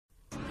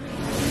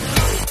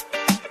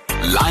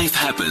Life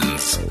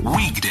happens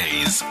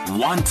weekdays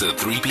 1 to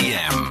 3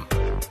 p.m.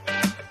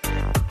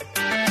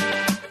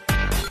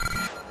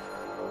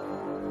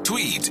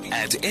 Tweet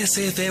at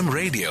SFM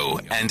Radio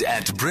and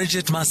at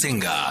Bridget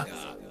Masinga.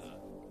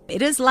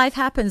 It is Life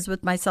Happens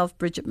with myself,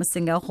 Bridget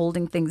Masinga,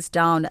 holding things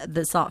down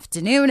this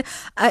afternoon.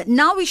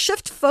 Now we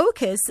shift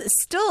focus,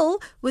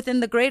 still within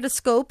the greater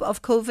scope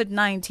of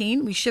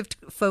COVID-19. We shift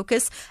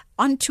focus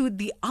onto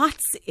the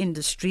arts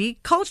industry.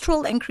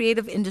 Cultural and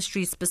creative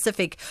industry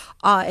specific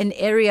are an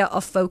area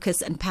of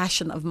focus and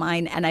passion of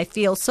mine. And I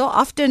feel so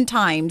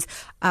oftentimes,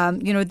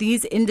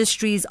 these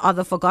industries are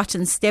the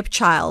forgotten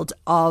stepchild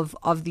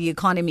of the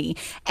economy.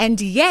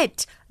 And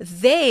yet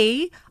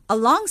they,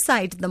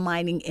 alongside the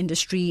mining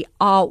industry,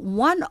 are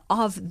one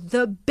of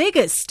the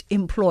biggest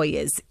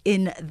employers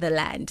in the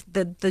land.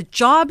 The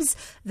jobs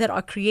that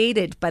are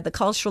created by the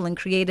cultural and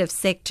creative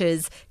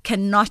sectors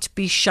cannot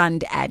be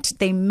shunned at.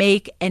 They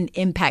make an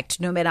impact,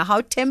 no matter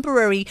how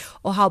temporary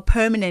or how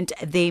permanent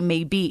they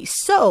may be.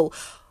 So,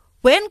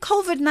 when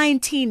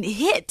COVID-19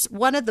 hit,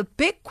 one of the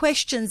big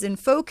questions in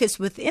focus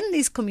within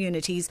these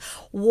communities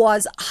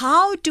was,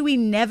 how do we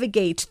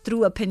navigate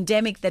through a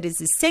pandemic that is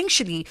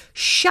essentially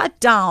shut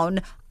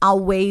down our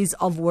ways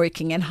of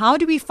working? And how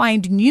do we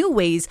find new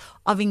ways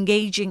of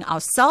engaging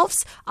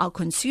ourselves, our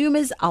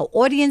consumers, our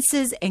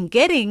audiences, and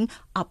getting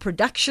our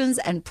productions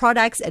and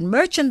products and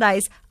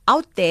merchandise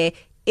out there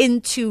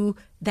into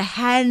the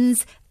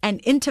hands and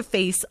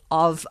interface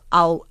of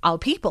our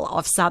people,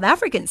 of South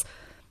Africans?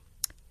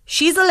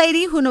 She's a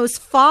lady who knows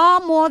far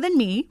more than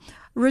me.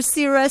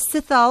 Rucera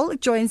Seethal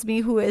joins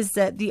me, who is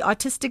the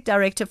artistic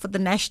director for the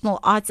National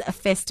Arts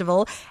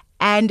Festival.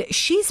 And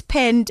she's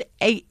penned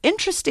an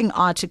interesting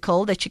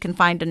article that you can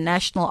find on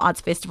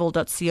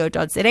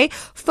nationalartsfestival.co.za,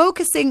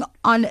 focusing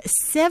on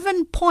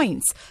 7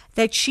 points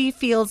that she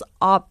feels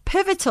are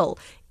pivotal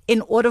in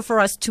order for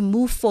us to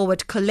move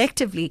forward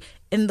collectively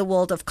in the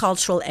world of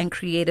cultural and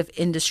creative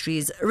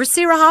industries.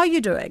 Rucera, how are you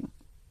doing?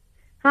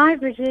 Hi,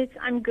 Bridget.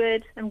 I'm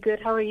good.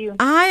 How are you?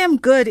 I am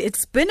good.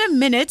 It's been a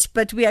minute,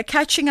 but we are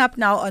catching up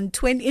now in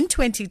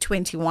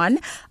 2021.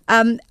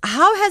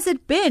 How has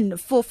it been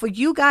for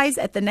you guys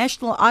at the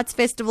National Arts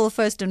Festival,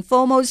 first and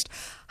foremost?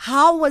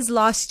 How was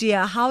last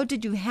year? How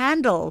did you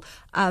handle,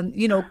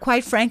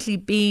 quite frankly,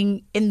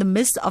 being in the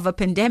midst of a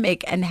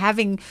pandemic and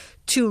having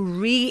to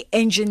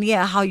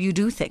re-engineer how you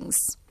do things?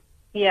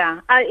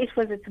 Yeah, it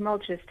was a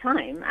tumultuous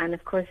time. And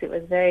of course, it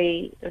was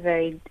very,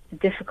 very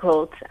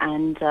difficult.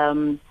 And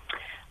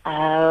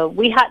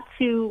we had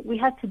to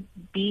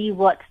be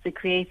what the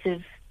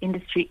creative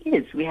industry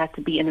is. We had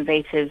to be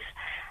innovative,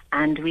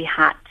 and we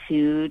had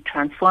to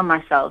transform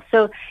ourselves.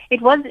 So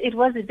it was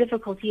a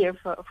difficult year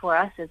for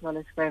us as well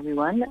as for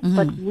everyone. Mm-hmm.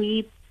 But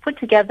we put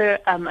together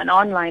an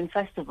online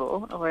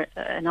festival, or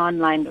an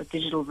online or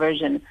digital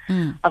version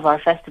of our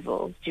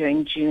festival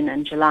during June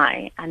and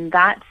July, and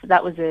that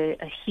was a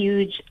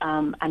huge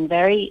and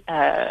very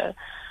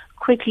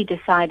quickly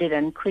decided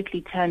and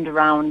quickly turned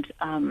around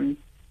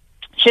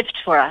shift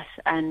for us.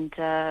 And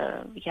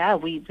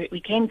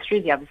we came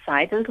through the other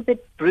side a little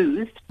bit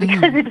bruised,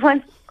 because it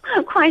was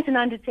quite an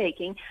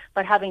undertaking,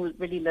 but having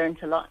really learned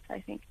a lot,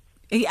 I think.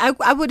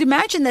 I would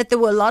imagine that there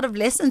were a lot of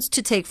lessons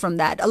to take from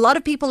that. A lot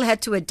of people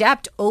had to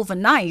adapt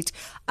overnight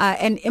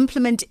and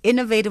implement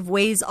innovative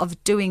ways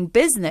of doing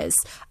business.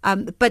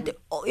 But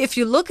if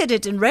you look at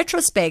it in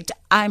retrospect,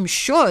 I'm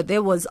sure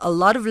there was a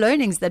lot of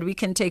learnings that we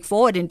can take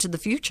forward into the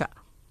future.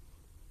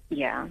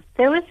 Yeah,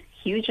 there was a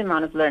huge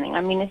amount of learning.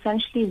 I mean,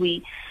 essentially,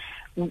 we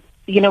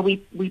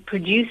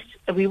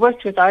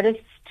worked with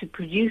artists to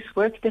produce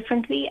work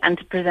differently and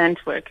to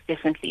present work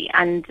differently.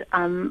 And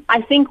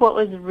I think what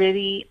was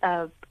really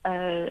a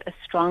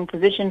strong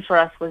position for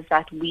us was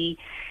that we,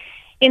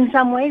 in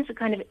some ways,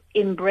 kind of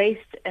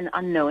embraced an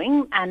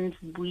unknowing, and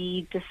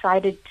we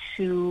decided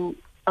to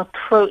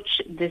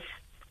approach this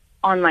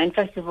online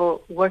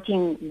festival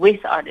working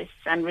with artists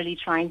and really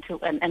trying to,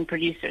 and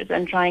producers,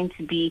 and trying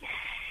to be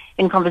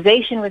in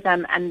conversation with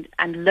them and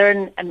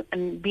learn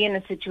and be in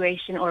a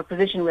situation or a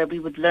position where we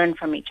would learn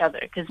from each other,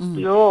 because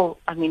we were all,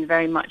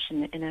 very much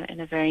in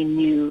a very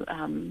new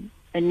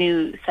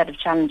set of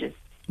challenges.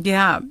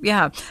 Yeah.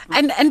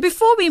 And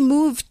before we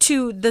move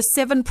to the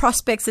 7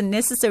 prospects and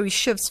necessary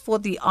shifts for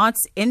the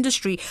arts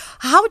industry,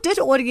 how did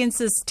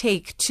audiences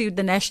take to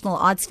the National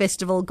Arts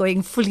Festival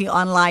going fully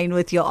online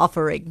with your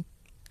offering?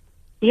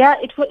 Yeah,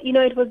 it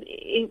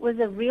was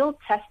a real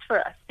test for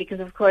us, because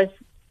of course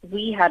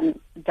we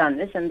hadn't done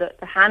this, and the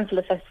handful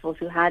of festivals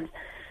who had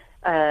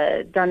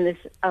done this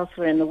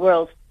elsewhere in the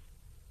world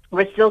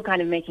were still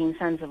kind of making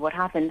sense of what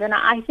happened. And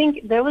I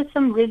think there was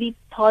some really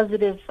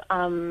positive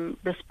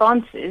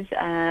responses,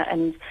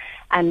 and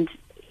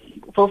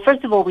well,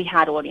 first of all, we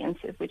had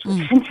audiences, which was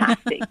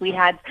fantastic. We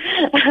were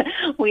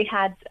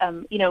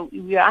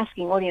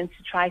asking audience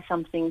to try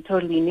something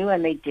totally new,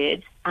 and they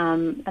did.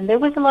 And there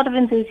was a lot of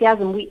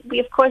enthusiasm. We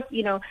of course,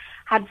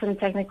 had some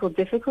technical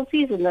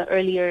difficulties in the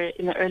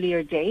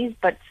earlier days,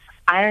 but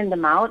ironed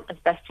them out as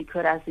best we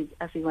could as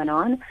we went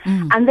on.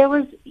 And there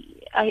were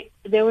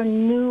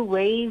new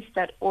ways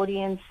that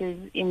audiences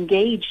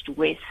engaged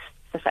with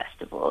the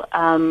festival.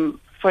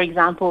 For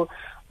example,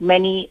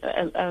 most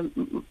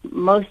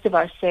of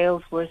our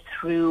sales were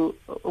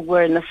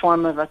in the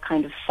form of a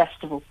kind of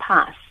festival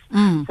pass.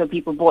 So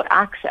people bought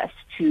access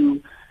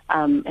to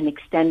an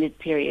extended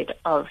period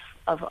of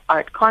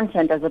art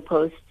content as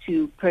opposed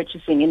to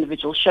purchasing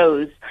individual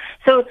shows.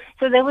 So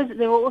there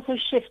were also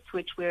shifts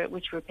which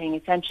we're paying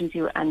attention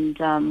to and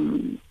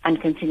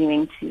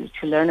continuing to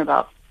learn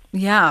about.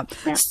 Yeah.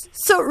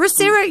 So,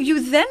 Rucera, you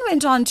then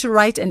went on to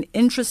write an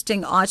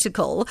interesting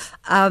article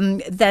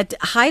that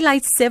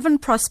highlights 7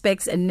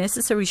 prospects and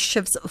necessary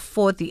shifts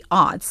for the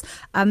arts.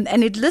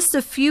 And it lists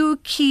a few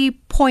key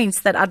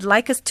points that I'd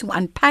like us to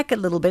unpack a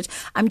little bit.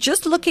 I'm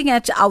just looking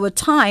at our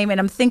time and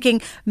I'm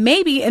thinking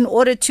maybe in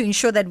order to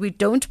ensure that we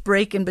don't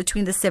break in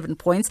between the 7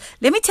 points,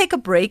 let me take a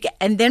break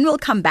and then we'll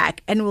come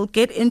back and we'll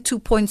get into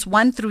points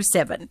 1 through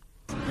 7.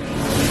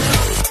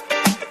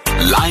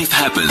 Life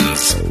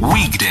Happens,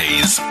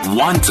 weekdays,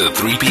 1 to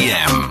 3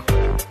 p.m.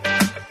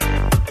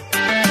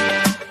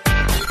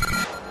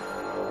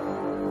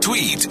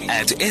 Tweet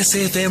at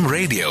SFM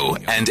Radio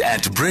and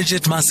at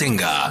Bridget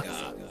Masinga.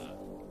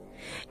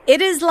 It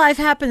is Life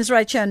Happens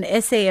right here on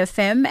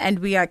SAFM, and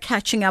we are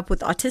catching up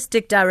with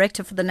Artistic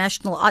Director for the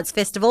National Arts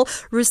Festival,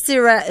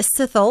 Rucera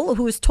Seethal,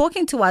 who is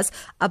talking to us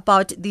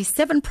about the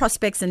 7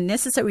 prospects and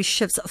necessary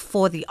shifts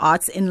for the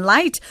arts in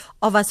light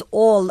of us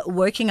all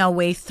working our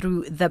way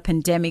through the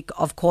pandemic,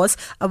 of course.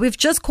 We've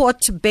just caught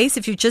base,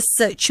 if you're just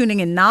tuning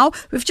in now,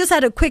 we've just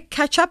had a quick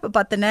catch up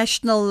about the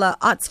National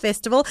Arts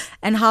Festival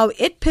and how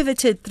it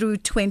pivoted through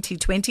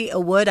 2020, a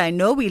word I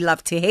know we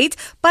love to hate,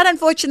 but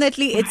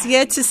unfortunately it's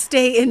here to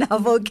stay in our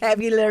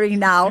vocabulary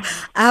now.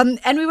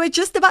 And we were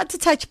just about to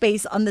touch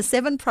base on the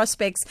 7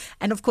 prospects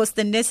and, of course,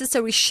 the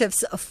necessary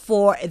shifts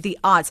for the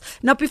arts.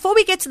 Now, before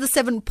we get to the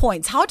 7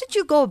 points, how did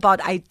you go about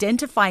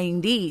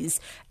identifying these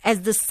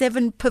as the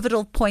 7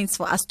 pivotal points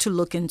for us to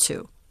look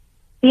into?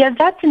 Yeah,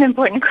 that's an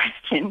important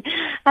question.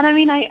 And I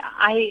mean,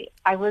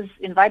 I was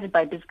invited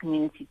by this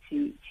community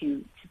to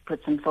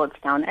put some thoughts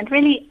down. And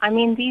really, I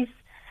mean, these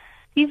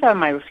are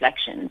my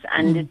reflections,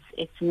 and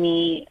it's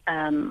me.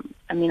 I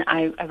mean,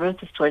 I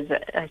wrote this towards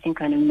I think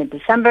kind of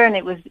mid-December, and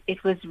it was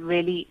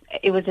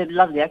a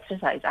lovely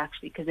exercise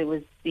actually, because it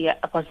was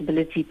a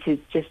possibility to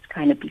just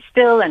kind of be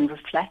still and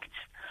reflect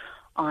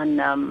on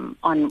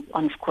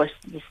of course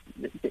the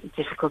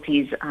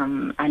difficulties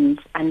and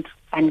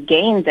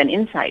gains and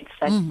insights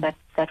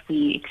that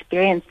we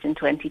experienced in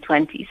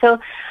 2020. So,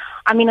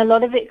 I mean, a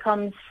lot of it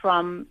comes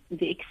from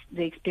the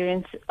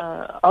experience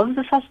of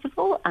the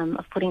festival,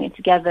 of putting it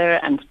together,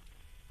 and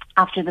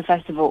after the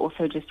festival,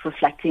 also just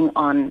reflecting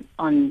on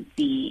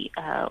the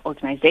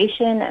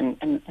organization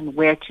and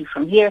where to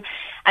from here.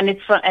 And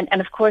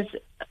and of course,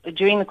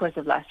 during the course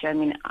of last year, I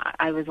mean,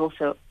 I was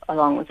also,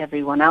 along with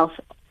everyone else,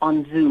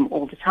 on Zoom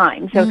all the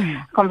time. So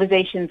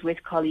conversations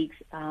with colleagues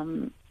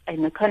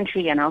in the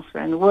country and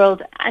elsewhere in the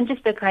world, and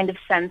just a kind of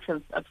sense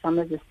of some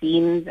of the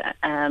themes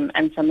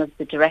and some of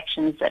the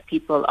directions that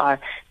people are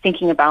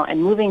thinking about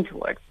and moving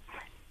towards.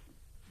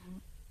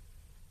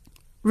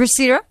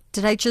 Rucera,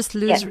 did I just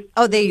lose? Yes.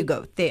 Oh, there you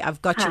go. There,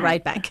 I've got you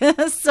right back.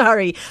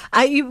 Sorry.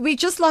 We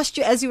just lost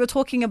you as you were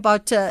talking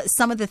about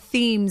some of the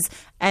themes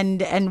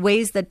and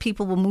ways that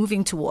people were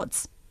moving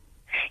towards.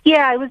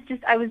 Yeah, I was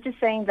just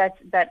saying that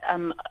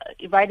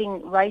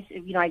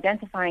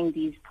identifying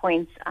these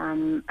points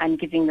and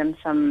giving them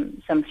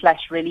some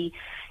flesh really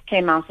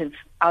came out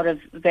of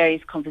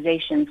various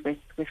conversations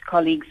with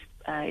colleagues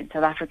in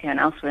South Africa and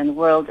elsewhere in the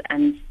world,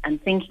 and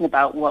thinking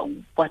about what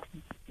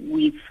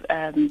we've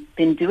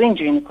been doing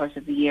during the course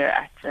of the year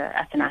at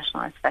the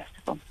National Arts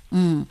Festival.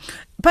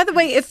 By the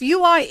way, if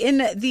you are in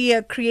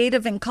the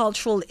creative and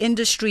cultural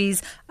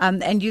industries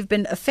and you've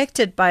been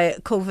affected by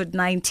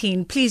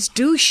COVID-19, please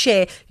do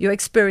share your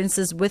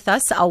experiences with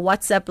us. Our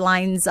WhatsApp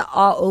lines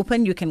are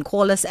open. You can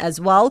call us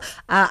as well.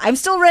 I'm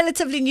still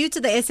relatively new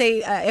to the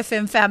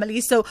SAFM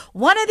family, so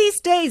one of these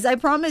days I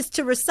promise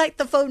to recite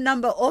the phone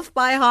number off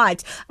by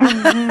heart.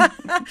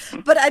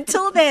 But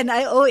until then,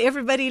 I owe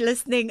everybody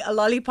listening a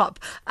lollipop.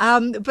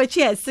 But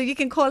yes, so you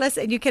can call us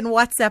and you can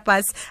WhatsApp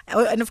us.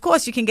 And of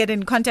course, you can get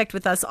in contact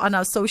with us on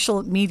our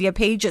social media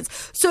pages.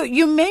 So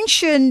you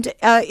mentioned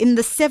in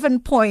the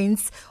 7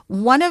 points,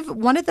 one of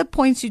the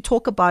points you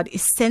talk about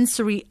is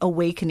sensory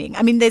awakening.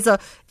 I mean, there's a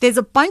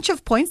bunch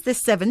of points.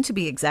 There's 7 to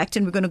be exact,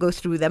 and we're going to go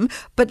through them.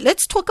 But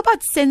let's talk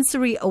about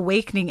sensory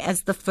awakening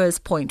as the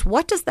first point.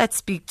 What does that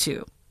speak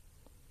to?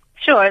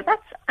 Sure.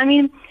 That's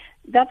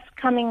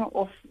coming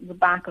off the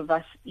back of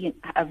us,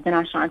 of the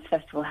National Arts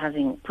Festival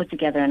having put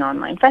together an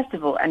online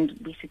festival, and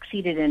we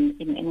succeeded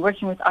in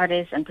working with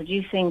artists and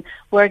producing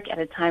work at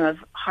a time of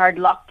hard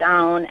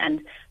lockdown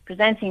and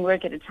presenting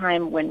work at a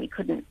time when we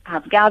couldn't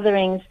have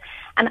gatherings.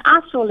 And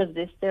after all of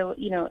this, there,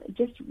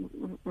 just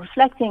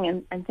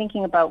reflecting and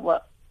thinking about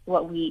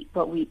what we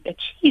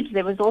achieved,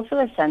 there was also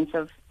a sense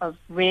of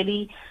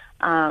really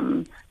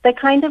the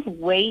kind of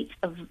weight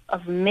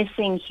of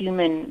missing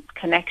human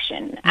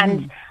connection.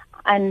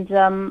 And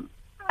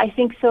I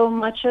think so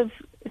much of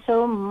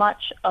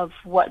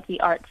what the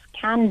arts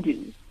can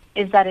do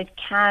is that it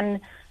can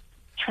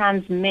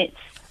transmit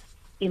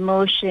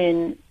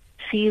emotion,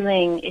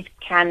 feeling. It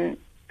can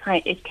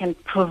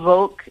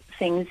provoke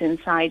things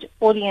inside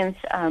audience,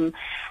 and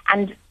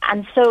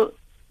so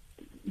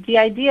the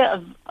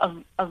idea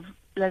of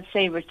let's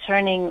say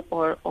returning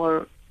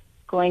or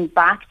going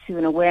back to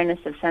an awareness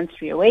of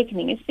sensory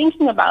awakening is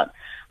thinking about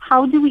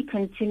how do we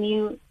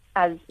continue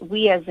as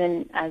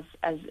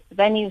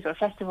venues or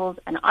festivals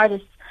and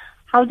artists,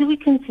 how do we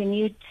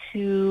continue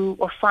to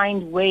or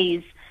find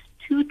ways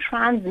to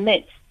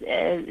transmit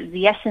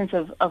the essence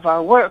of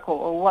our work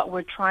or what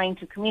we're trying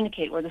to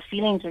communicate or the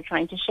feelings we're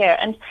trying to share.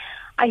 And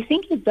I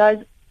think it does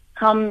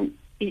come,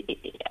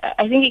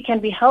 I think it can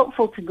be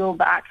helpful to go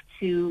back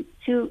to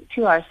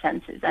our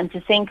senses and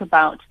to think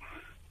about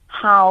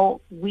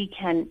how we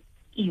can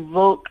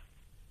evoke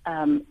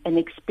an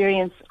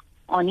experience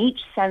on each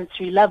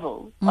sensory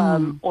level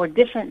or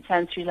different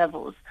sensory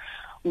levels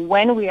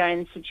when we are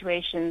in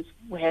situations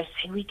where,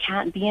 say, we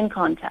can't be in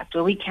contact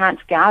or we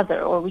can't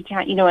gather or we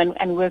can't,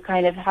 and we're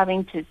kind of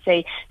having to,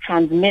 say,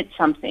 transmit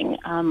something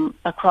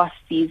across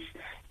these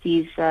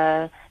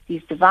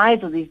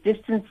divides or these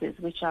distances,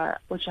 which are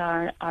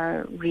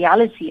our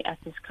reality at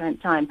this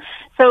current time.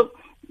 So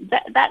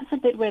that's a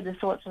bit where the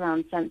thoughts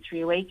around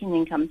sensory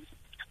awakening comes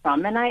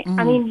from. And I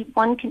mean,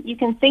 you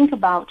can think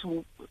about,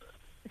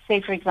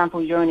 say, for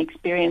example, your own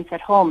experience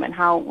at home and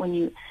how when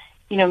you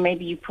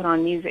maybe you put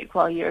on music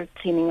while you're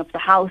cleaning up the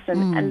house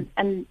and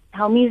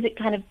how music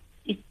kind of,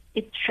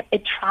 it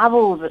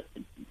travels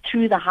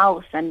through the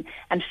house and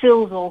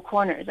fills all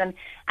corners. And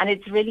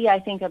it's really, I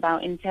think,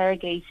 about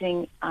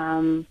interrogating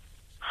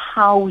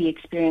how we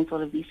experience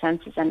all of these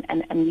senses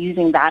and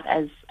using that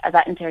as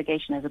that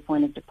interrogation as a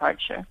point of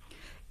departure.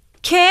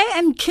 Care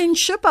and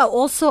kinship are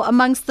also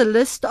amongst the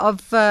list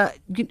of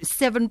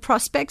 7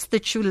 prospects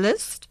that you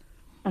list.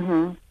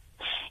 Mm-hmm.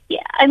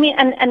 Yeah, I mean,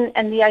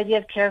 and the idea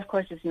of care, of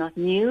course, is not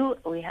new.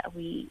 We have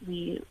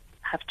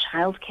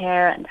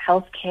childcare and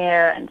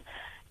healthcare and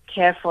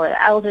care for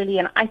the elderly,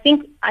 and I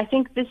think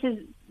this is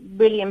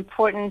really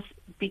important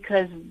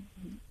because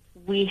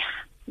we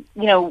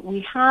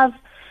have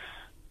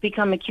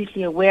become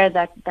acutely aware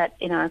that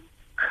in our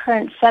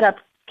current setup,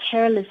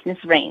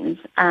 carelessness reigns.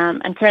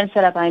 And current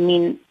setup, I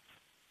mean,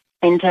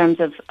 in terms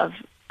of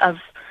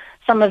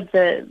some of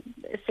the,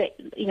 say,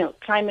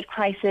 climate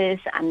crisis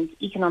and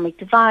economic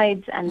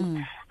divides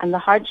and the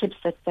hardships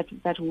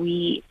that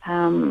we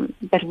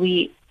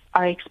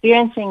are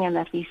experiencing and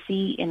that we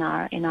see in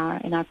our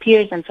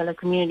peers and fellow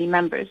community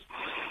members.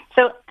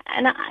 So,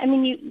 and I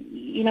mean,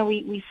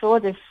 we saw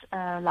this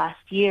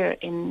last year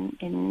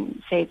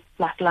in say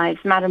Black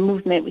Lives Matter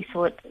movement. We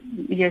saw it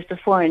years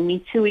before in Me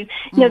Too.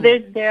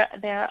 There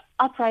are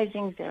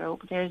uprisings.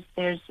 There's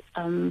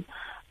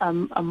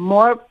a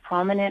more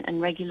prominent and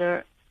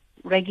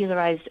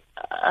regularized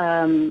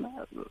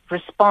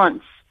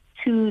response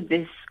to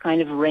this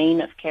kind of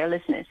reign of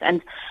carelessness,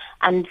 and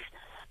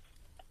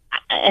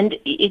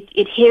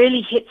it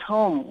really hits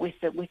home with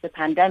the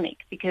pandemic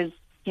because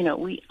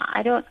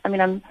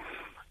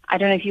I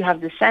don't know if you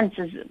have the sense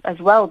as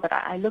well, but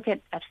I look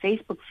at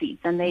Facebook feeds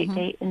and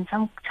they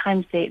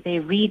sometimes they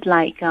read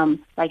like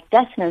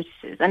death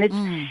notices, and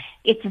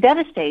it's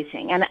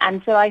devastating.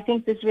 And so I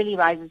think this really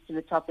rises to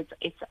the top.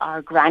 It's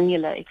our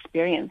granular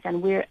experience,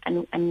 and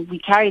we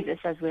carry this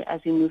as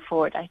we move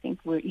forward. I think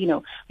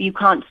you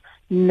can't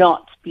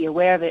not be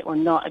aware of it or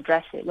not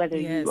address it, whether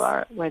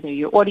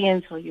you're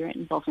audience or you're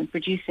involved in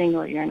producing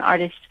or you're an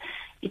artist.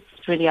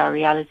 It's really our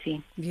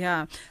reality.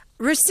 Yeah.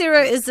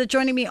 Rucera is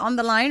joining me on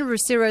the line.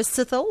 Rucera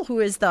Seethal, who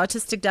is the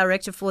Artistic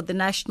Director for the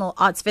National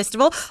Arts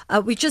Festival.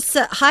 We're just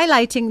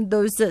highlighting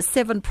those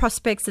 7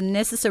 prospects and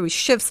necessary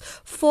shifts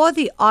for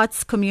the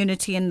arts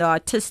community in the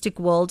artistic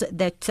world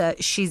that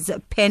she's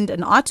penned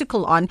an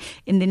article on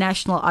in the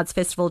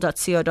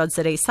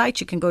nationalartsfestival.co.za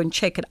site. You can go and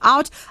check it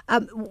out.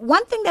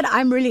 One thing that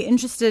I'm really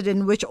interested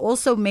in, which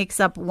also makes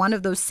up one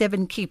of those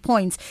 7 key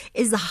points,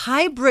 is the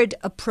hybrid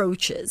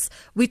approaches.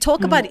 We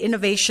talk about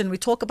innovation. We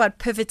talk about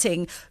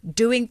pivoting,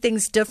 doing things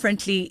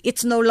differently.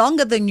 It's no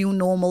longer the new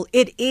normal.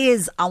 It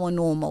is our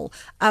normal.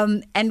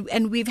 And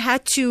we've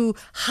had to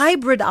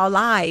hybrid our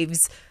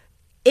lives,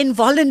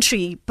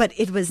 involuntary, but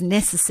it was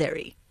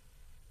necessary.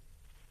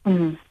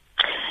 Mm-hmm.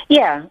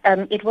 Yeah,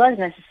 it was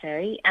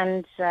necessary.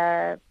 And,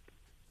 I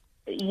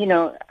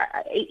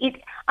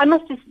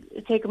must just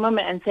take a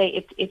moment and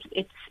say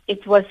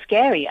it was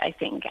scary, I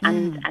think,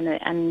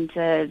 and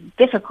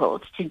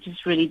difficult to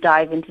just really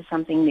dive into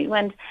something new.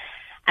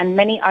 And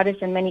many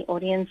artists and many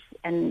audience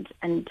and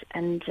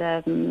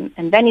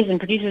venues and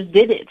producers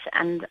did it,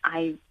 and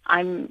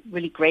I'm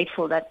really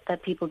grateful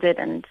that people did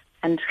and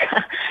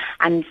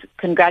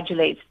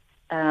congratulate.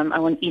 I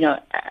want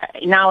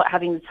now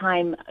having the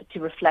time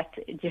to reflect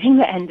during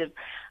the end of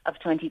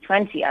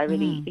 2020. I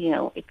really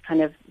it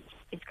kind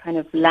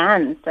of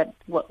lands that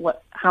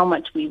how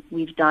much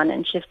we've done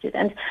and shifted,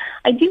 and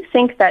I do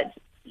think that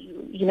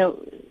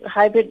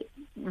hybrid,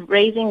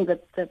 raising the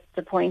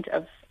point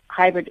of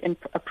hybrid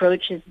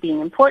approaches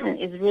being important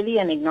is really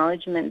an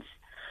acknowledgement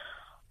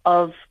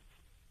of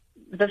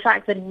the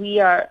fact that we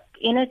are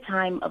in a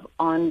time of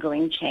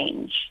ongoing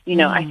change.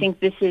 I think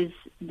this is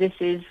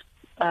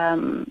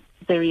the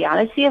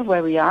reality of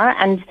where we are,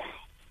 and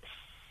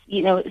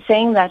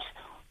saying that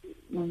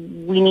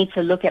we need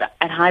to look at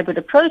hybrid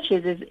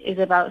approaches is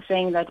about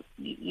saying that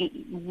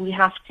we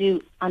have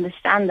to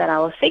understand that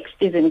our fix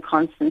is in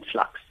constant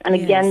flux. And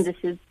again, this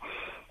is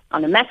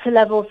on a meta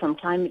level from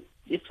climate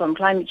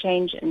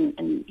change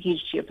and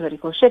huge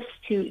geopolitical shifts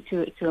to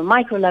a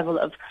micro level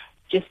of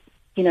just,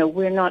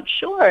 we're not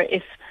sure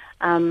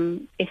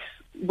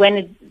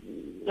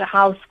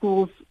how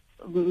schools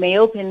may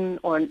open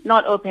or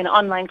not open,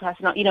 online class,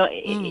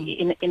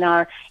 in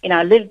our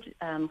lived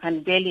kind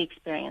of daily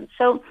experience.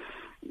 So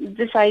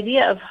this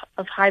idea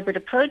of hybrid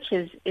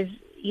approaches is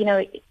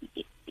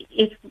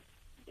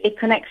it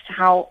connects to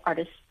how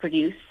artists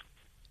produce,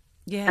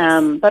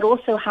 but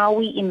also how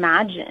we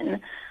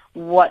imagine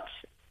what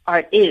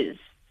art is.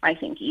 I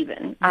think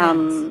even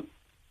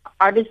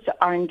artists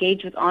are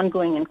engaged with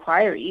ongoing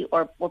inquiry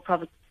or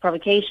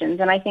provocations,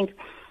 and I think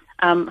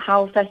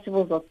how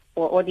festivals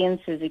or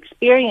audiences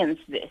experience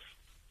this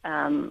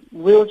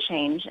will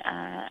change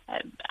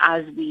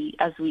as we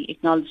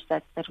acknowledge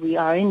that we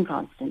are in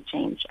constant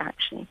change,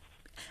 actually.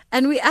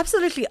 And we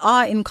absolutely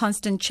are in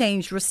constant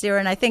change, Rucera,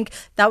 and I think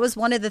that was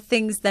one of the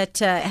things that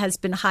has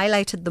been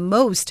highlighted the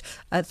most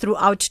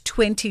throughout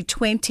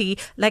 2020.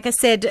 Like I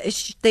said,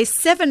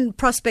 there's 7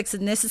 prospects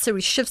and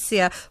necessary shifts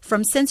here,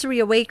 from sensory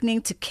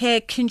awakening to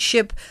care,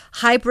 kinship,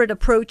 hybrid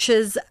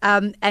approaches,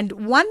 and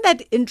one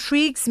that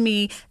intrigues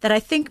me that I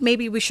think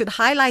maybe we should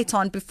highlight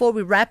on before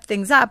we wrap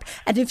things up.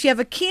 And if you have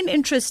a keen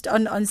interest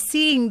on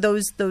seeing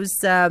those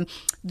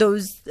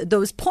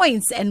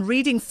points and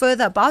reading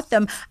further about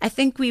them, I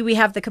think we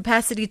have the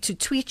capacity to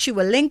tweet you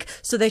a link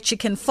so that you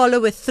can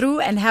follow it through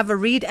and have a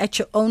read at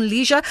your own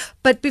leisure.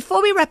 But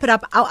before we wrap it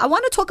up, I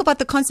want to talk about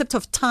the concept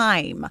of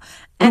time,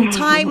 and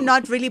time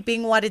not really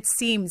being what it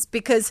seems,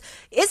 because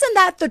isn't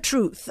that the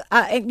truth?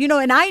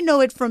 And I know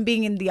it from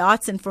being in the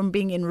arts and from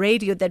being in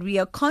radio that we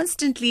are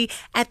constantly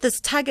at this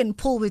tug and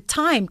pull with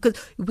time,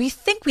 because we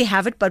think we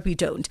have it, but we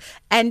don't.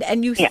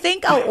 And you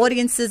think our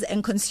audiences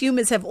and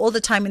consumers have all the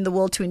time in the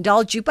world to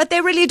indulge you, but they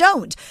really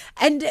don't.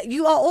 And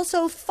you are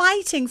also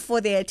fighting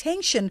for their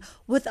attention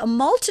with a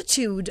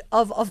multitude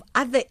of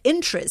other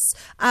interests.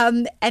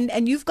 And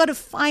you've got to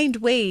find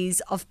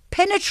ways of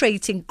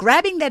penetrating,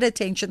 grabbing that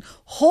attention,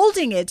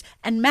 holding it,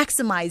 and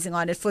maximizing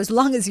on it for as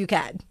long as you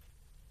can.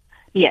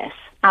 Yes,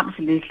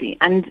 absolutely.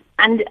 And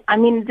I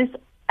mean,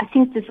 I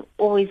think this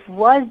always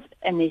was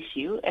an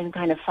issue, and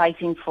kind of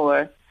fighting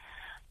for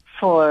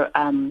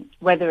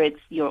whether it's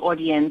your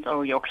audience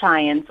or your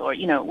clients, or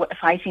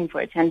fighting for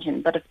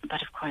attention. But of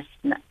course,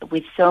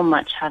 with so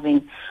much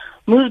having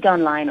moved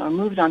online or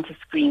moved onto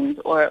screens,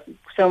 or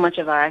so much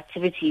of our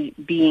activity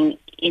being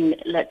in,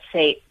 let's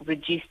say,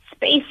 reduced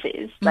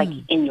spaces, like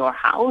in your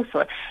house,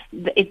 or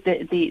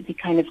the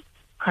kind of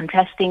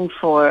contesting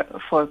for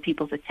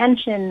people's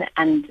attention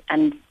and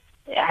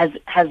has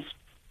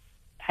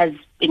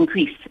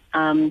increased.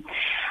 And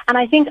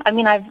I think,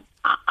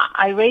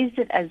 I raised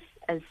it as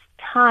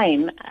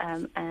time,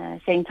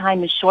 saying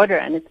time is shorter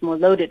and it's more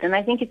loaded. And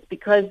I think it's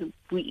because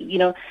we,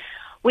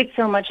 with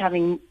so much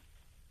having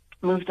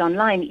moved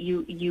online,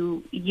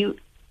 you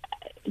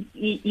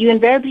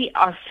invariably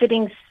are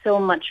fitting so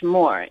much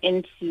more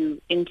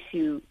into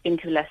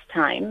less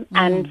time.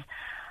 And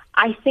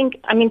I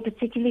think,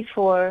 particularly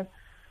for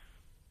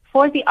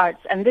the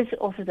arts, and this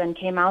also then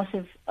came out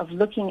of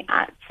looking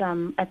at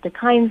the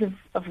kinds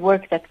of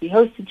work that we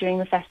hosted during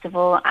the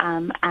festival,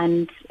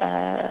 and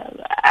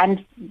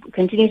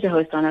continue to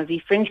host on our V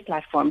Fringe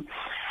platform.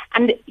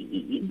 And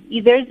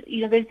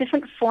there's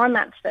different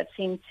formats that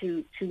seem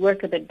to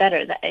work a bit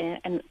better,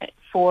 and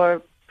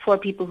for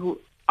people who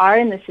are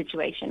in the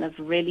situation of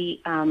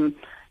really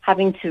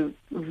having to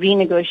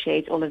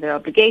renegotiate all of their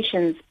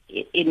obligations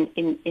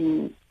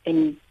in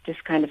this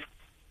kind of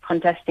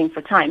contesting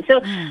for time.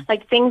 So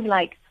like things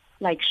like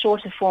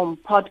shorter form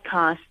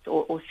podcasts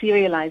or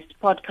serialized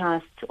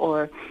podcasts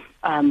or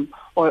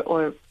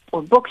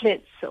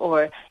booklets,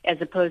 or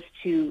as opposed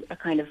to a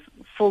kind of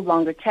full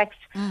longer text.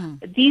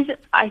 These,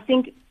 I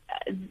think,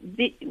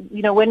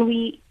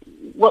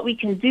 what we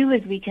can do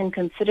is we can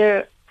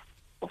consider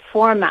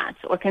formats,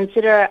 or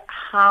consider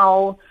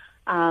how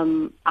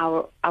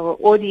our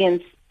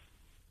audience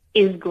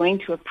is going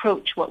to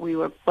approach what we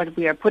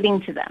are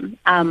putting to them,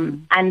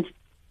 and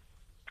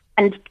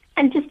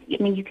just,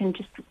 you can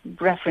just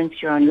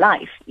reference your own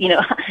life,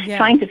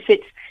 trying to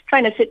fit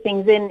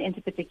things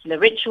into particular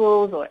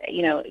rituals, or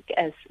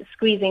as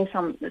squeezing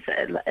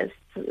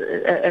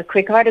a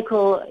quick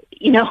article,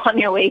 on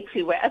your way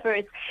to wherever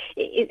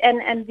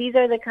and these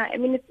are the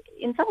kind.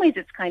 In some ways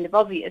it's kind of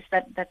obvious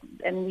that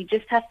and we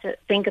just have to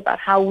think about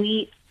how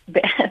we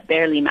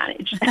barely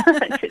manage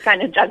to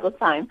kind of juggle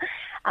time,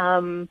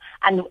 and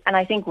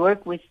I think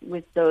work with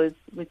those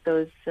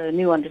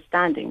new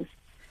understandings.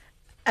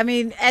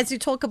 As you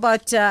talk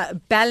about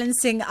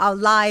balancing our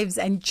lives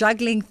and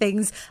juggling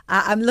things,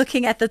 I'm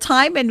looking at the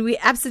time, and we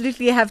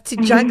absolutely have to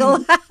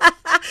juggle.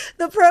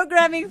 the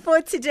programming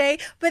for today.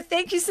 But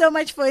thank you so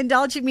much for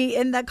indulging me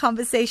in that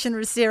conversation,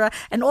 Rucera,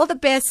 and all the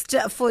best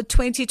for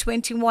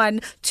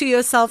 2021 to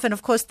yourself and,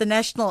 of course, the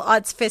National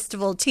Arts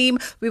Festival team.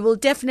 We will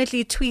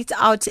definitely tweet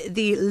out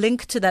the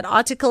link to that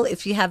article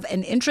if you have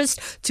an interest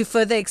to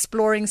further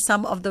exploring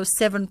some of those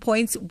 7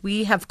 points.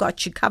 We have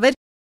got you covered.